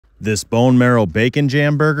This bone marrow bacon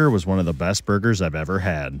jam burger was one of the best burgers I've ever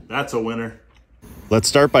had. That's a winner. Let's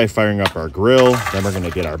start by firing up our grill. Then we're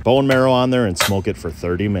gonna get our bone marrow on there and smoke it for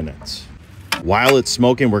 30 minutes. While it's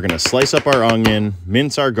smoking, we're gonna slice up our onion,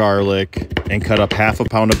 mince our garlic, and cut up half a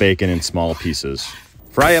pound of bacon in small pieces.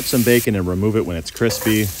 Fry up some bacon and remove it when it's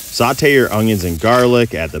crispy. Saute your onions and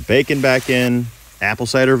garlic, add the bacon back in, apple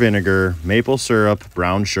cider vinegar, maple syrup,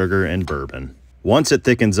 brown sugar, and bourbon. Once it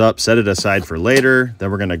thickens up, set it aside for later. Then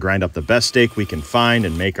we're gonna grind up the best steak we can find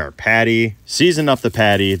and make our patty. Season up the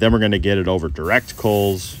patty, then we're gonna get it over direct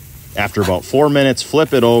coals. After about 4 minutes,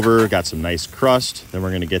 flip it over, got some nice crust. Then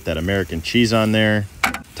we're gonna get that American cheese on there.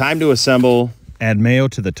 Time to assemble. Add mayo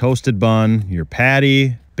to the toasted bun, your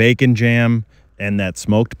patty, bacon jam, and that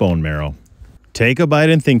smoked bone marrow. Take a bite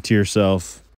and think to yourself,